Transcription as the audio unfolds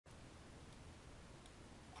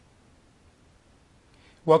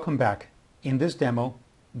Welcome back. In this demo,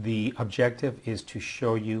 the objective is to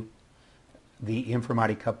show you the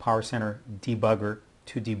Informatica PowerCenter Debugger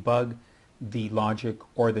to debug the logic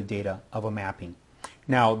or the data of a mapping.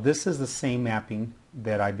 Now, this is the same mapping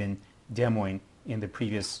that I've been demoing in the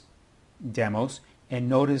previous demos, and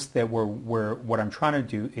notice that what I'm trying to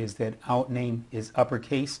do is that out name is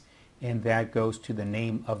uppercase, and that goes to the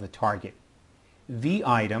name of the target. V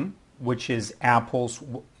item, which is Apple's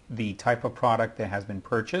the type of product that has been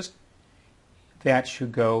purchased, that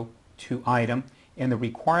should go to item, and the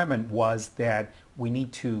requirement was that we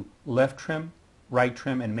need to left trim, right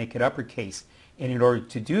trim, and make it uppercase. And in order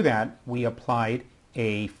to do that, we applied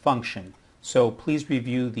a function. So please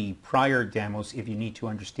review the prior demos if you need to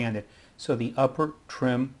understand it. So the upper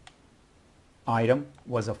trim item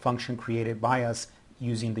was a function created by us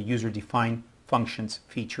using the user-defined functions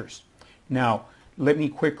features. Now, let me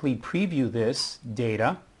quickly preview this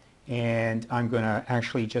data, and I'm going to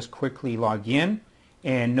actually just quickly log in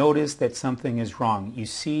and notice that something is wrong. You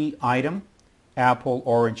see item, apple,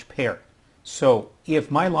 orange, pear. So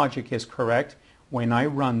if my logic is correct, when I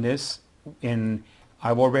run this,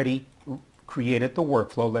 I've already created the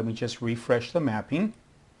workflow. Let me just refresh the mapping,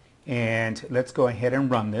 and let's go ahead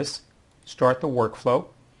and run this. Start the workflow.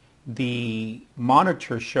 The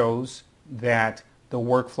monitor shows that the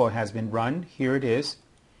workflow has been run. Here it is,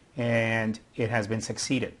 and it has been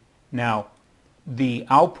succeeded. Now, the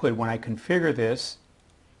output, when I configure this,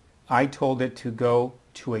 I told it to go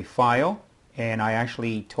to a file, and I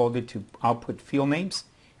actually told it to output field names,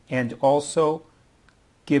 and also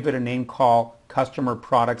give it a name called customer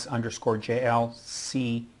products _JL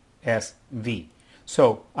CSV.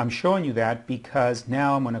 So I'm showing you that because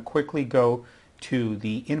now I'm going to quickly go to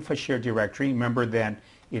the InfoShare directory. Remember that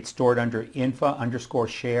it's stored under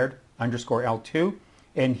info_shared_L2,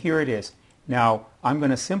 and here it is. Now I'm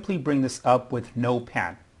going to simply bring this up with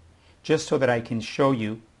Notepad just so that I can show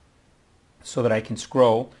you, so that I can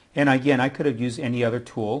scroll. And again, I could have used any other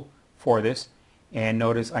tool for this, and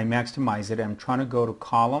notice I maximize it. I'm trying to go to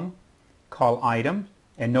column, call item,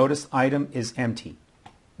 and notice item is empty.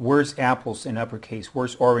 Where's apples in uppercase?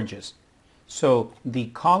 Where's oranges? So the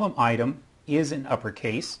column item is in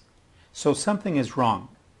uppercase, so something is wrong.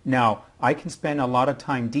 Now, I can spend a lot of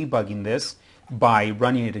time debugging this by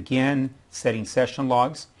running it again, setting session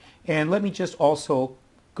logs, and let me just also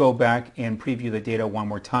go back and preview the data one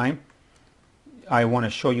more time. I want to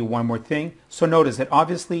show you one more thing. So notice that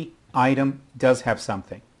obviously item does have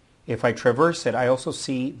something. If I traverse it, I also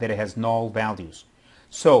see that it has null values.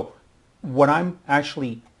 So what I'm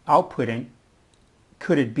actually outputting,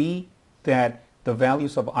 could it be that the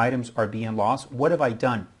values of items are being lost? What have I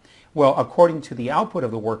done? Well, according to the output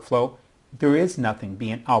of the workflow, there is nothing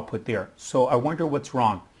being output there. So I wonder what's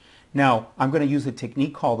wrong. Now, I'm going to use a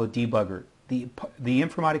technique called the debugger. The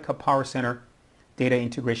Informatica PowerCenter data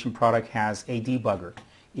integration product has a debugger.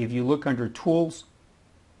 If you look under Tools,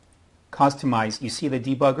 Customize, you see the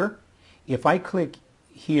debugger. If I click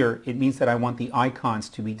here, it means that I want the icons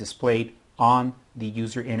to be displayed on the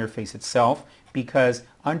user interface itself, because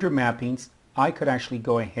under mappings, I could actually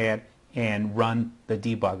go ahead and run the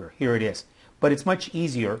debugger. Here it is. But it's much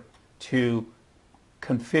easier to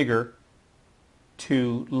configure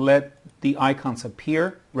to let the icons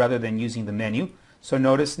appear rather than using the menu. So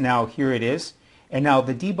notice now here it is. And now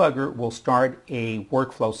the debugger will start a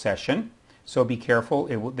workflow session. So be careful.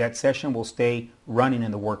 That session will stay running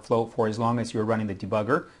in the workflow for as long as you're running the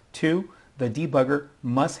debugger. 2, the debugger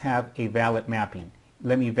must have a valid mapping.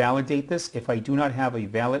 Let me validate this. If I do not have a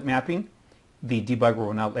valid mapping, the debugger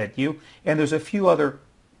will not let you. And there's a few other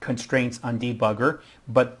constraints on debugger,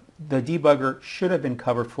 but the debugger should have been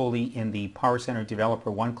covered fully in the PowerCenter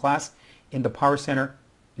Developer 1 class. In the PowerCenter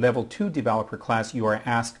Level 2 Developer class, you are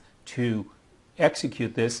asked to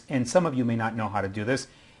execute this, and some of you may not know how to do this.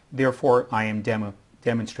 Therefore, I am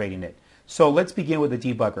demonstrating it. So let's begin with the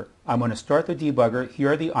debugger. I'm going to start the debugger.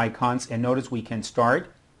 Here are the icons, and notice we can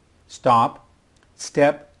start, stop,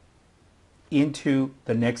 step into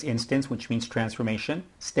the next instance, which means transformation,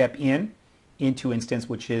 step in into instance,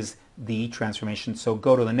 which is the transformation. So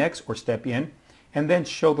go to the next or step in, and then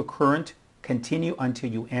show the current, continue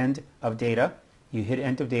until you end of data. You hit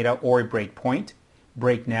end of data or a breakpoint,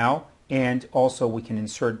 break now, and also we can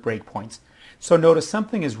insert breakpoints. So notice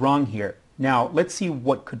something is wrong here. Now let's see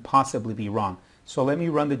what could possibly be wrong. So let me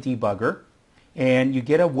run the debugger, and you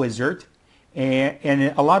get a wizard,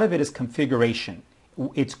 and a lot of it is configuration.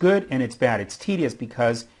 It's good and it's bad. It's tedious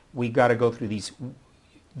because we got to go through these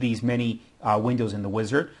many windows in the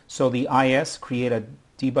wizard. So the IS, create a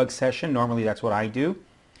debug session. Normally that's what I do.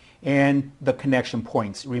 And the connection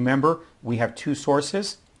points. Remember, we have 2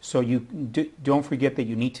 sources, So you don't forget that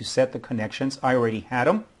you need to set the connections. I already had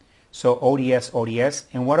them. So ODS, ODS.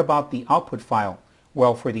 And what about the output file?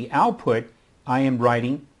 Well, for the output, I am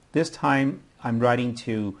writing, this time I'm writing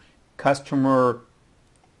to customer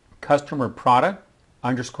product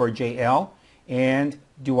underscore JL. And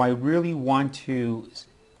do I really want to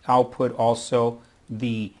output also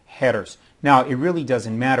the headers? Now, it really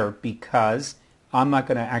doesn't matter because I'm not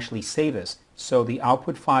going to actually save this. So the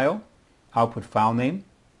output file name,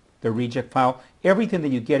 the reject file, everything that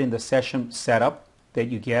you get in the session setup that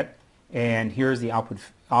you get, and here's the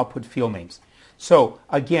output field names. So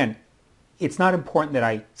again, it's not important that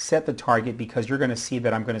I set the target because you're going to see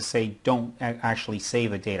that I'm going to say don't actually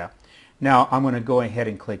save the data. Now I'm going to go ahead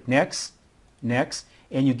and click next, next,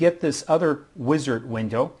 and you get this other wizard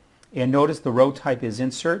window, and notice the row type is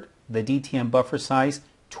insert, the DTM buffer size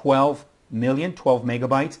 12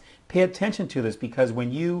 megabytes. Pay attention to this because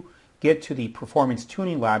when you get to the performance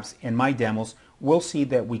tuning labs and my demos, we'll see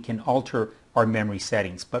that we can alter our memory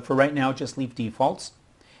settings. But for right now, just leave defaults.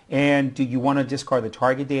 And do you want to discard the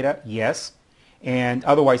target data? Yes. And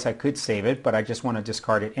otherwise I could save it, but I just want to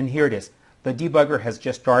discard it. And here it is. The debugger has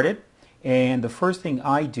just started. And the first thing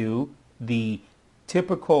I do, the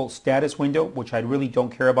typical status window, which I really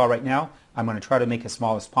don't care about right now, I'm going to try to make as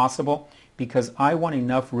small as possible because I want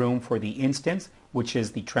enough room for the instance, which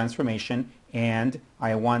is the transformation, and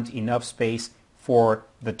I want enough space for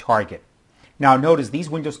the target. Now notice these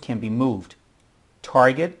windows can be moved.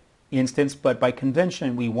 Target, instance, but by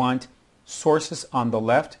convention we want sources on the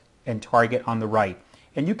left and target on the right.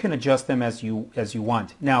 And you can adjust them as you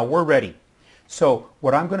want. Now we're ready. So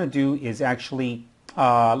what I'm going to do is actually,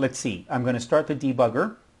 let's see, I'm going to start the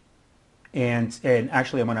debugger, and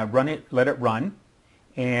actually I'm going to run it, let it run,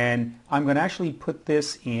 and I'm going to actually put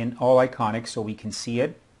this in all iconic so we can see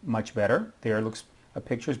it much better. There, it looks, a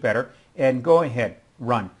picture's better. And go ahead,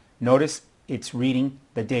 run. Notice it's reading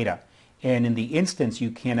the data. And in the instance,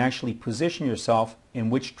 you can actually position yourself in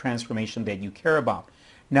which transformation that you care about.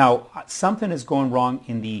 Now, something is going wrong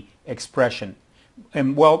in the expression.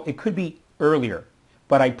 And well, it could be earlier,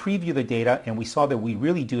 but I preview the data and we saw that we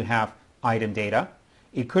really do have item data.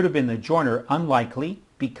 It could have been the joiner, unlikely,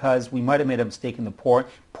 because we might have made a mistake in the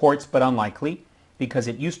ports, but unlikely, because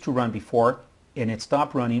it used to run before and it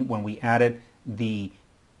stopped running when we added the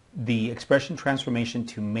expression transformation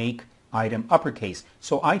to make item uppercase.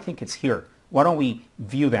 So I think it's here. Why don't we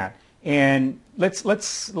view that? And let's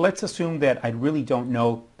assume that I really don't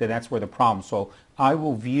know that that's where the problem. So I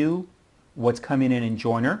will view what's coming in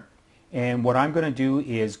joiner, and what I'm going to do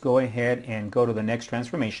is go ahead and go to the next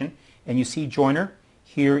transformation, and you see joiner.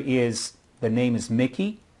 Here is the name is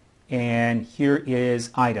Mickey, and here is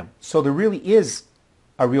item. So there really is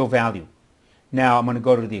a real value. Now I'm going to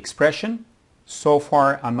go to the expression. So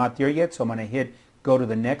far I'm not there yet, so I'm going to hit go to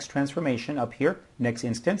the next transformation up here, next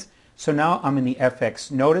instance. So now I'm in the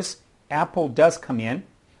FX. Notice Apple does come in,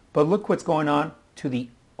 but look what's going on to the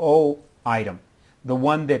O item, the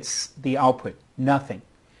one that's the output, nothing.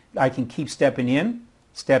 I can keep stepping in.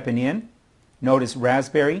 Notice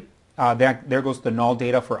Raspberry, there goes the null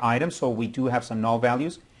data for items, so we do have some null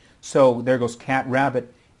values. So there goes cat,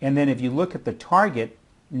 rabbit, and then if you look at the target,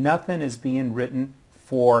 nothing is being written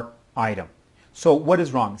for item. So what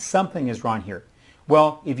is wrong? Something is wrong here.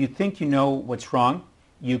 Well, if you think you know what's wrong,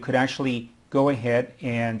 you could actually go ahead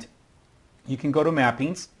and you can go to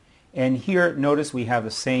mappings, and here notice we have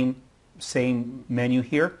the same menu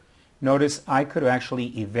here. Notice I could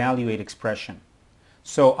actually evaluate expression.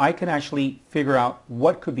 So I can actually figure out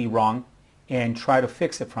what could be wrong and try to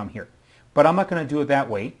fix it from here. But I'm not going to do it that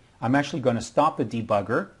way. I'm actually going to stop the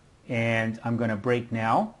debugger, and I'm going to break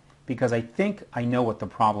now because I think I know what the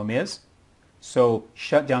problem is. So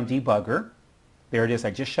shut down debugger. There it is.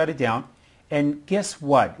 I just shut it down. And guess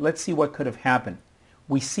what? Let's see what could have happened.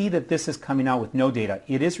 We see that this is coming out with no data.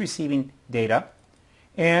 It is receiving data,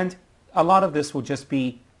 and a lot of this will just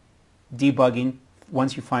be debugging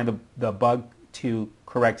once you find the bug to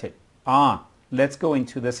correct it. Let's go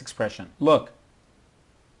into this expression. Look,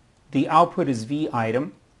 the output is v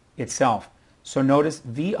item itself. So notice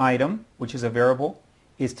v item, which is a variable,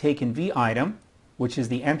 is taking v item, which is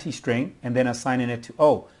the empty string, and then assigning it to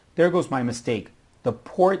O. There goes my mistake. The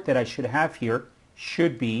port that I should have here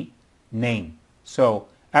should be name. So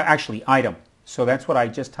actually item. So that's what I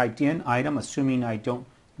just typed in, item, assuming I don't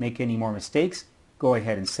make any more mistakes. Go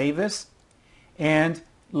ahead and save this. And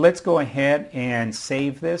let's go ahead and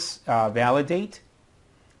save this, validate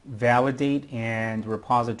and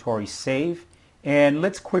repository save. And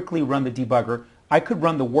let's quickly run the debugger. I could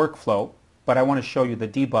run the workflow, but I want to show you the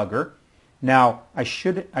debugger. Now I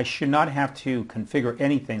should not have to configure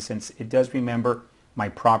anything since it does remember my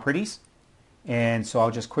properties. And so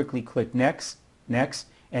I'll just quickly click next, next,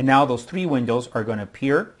 and now those three windows are going to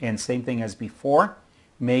appear, and same thing as before.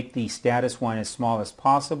 Make the status one as small as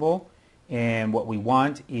possible, and what we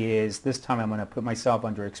want is this time I'm going to put myself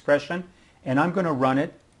under expression, and I'm going to run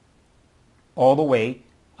it all the way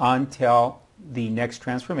until the next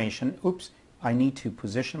transformation. Oops, I need to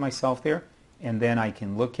position myself there, and then I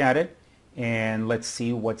can look at it, and let's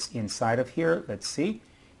see what's inside of here. Let's see.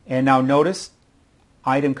 And now notice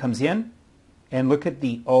item comes in, and look at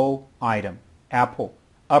the O item, Apple,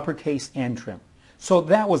 uppercase and trim. So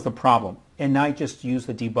that was the problem, and I just used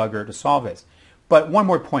the debugger to solve this. But one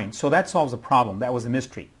more point, so that solves the problem. That was a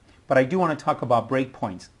mystery. But I do want to talk about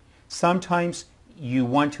breakpoints. Sometimes you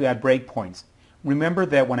want to add breakpoints. Remember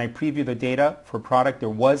that when I preview the data for product, there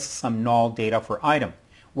was some null data for item.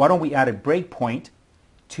 Why don't we add a breakpoint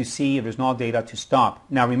to see if there's null data to stop?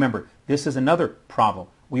 Now remember, this is another problem.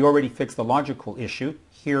 We already fixed the logical issue.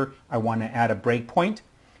 Here I want to add a breakpoint,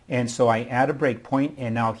 and so I add a breakpoint,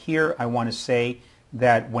 and now here I want to say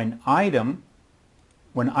that when item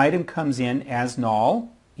comes in as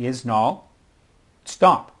null, is null,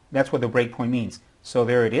 stop. That's what the breakpoint means. So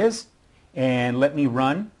there it is, and let me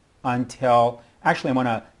run until, actually I'm going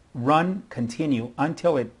to run continue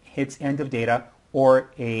until it hits end of data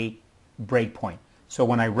or a breakpoint. So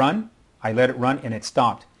when I run, I let it run and it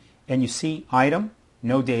stopped. And you see item,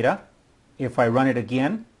 no data. If I run it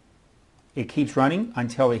again, it keeps running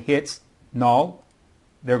until it hits null.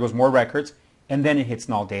 There goes more records, and then it hits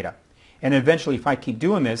null data. And eventually, if I keep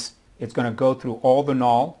doing this, it's going to go through all the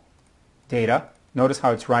null data. Notice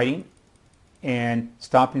how it's writing and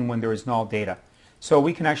stopping when there is null data. So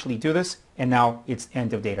we can actually do this, and now it's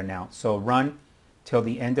end of data now. So run till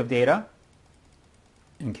the end of data,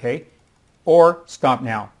 okay, or stop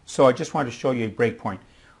now. So I just wanted to show you a breakpoint.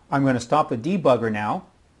 I'm going to stop the debugger now,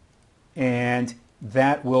 and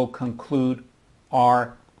that will conclude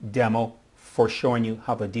our demo for showing you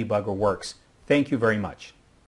how the debugger works. Thank you very much.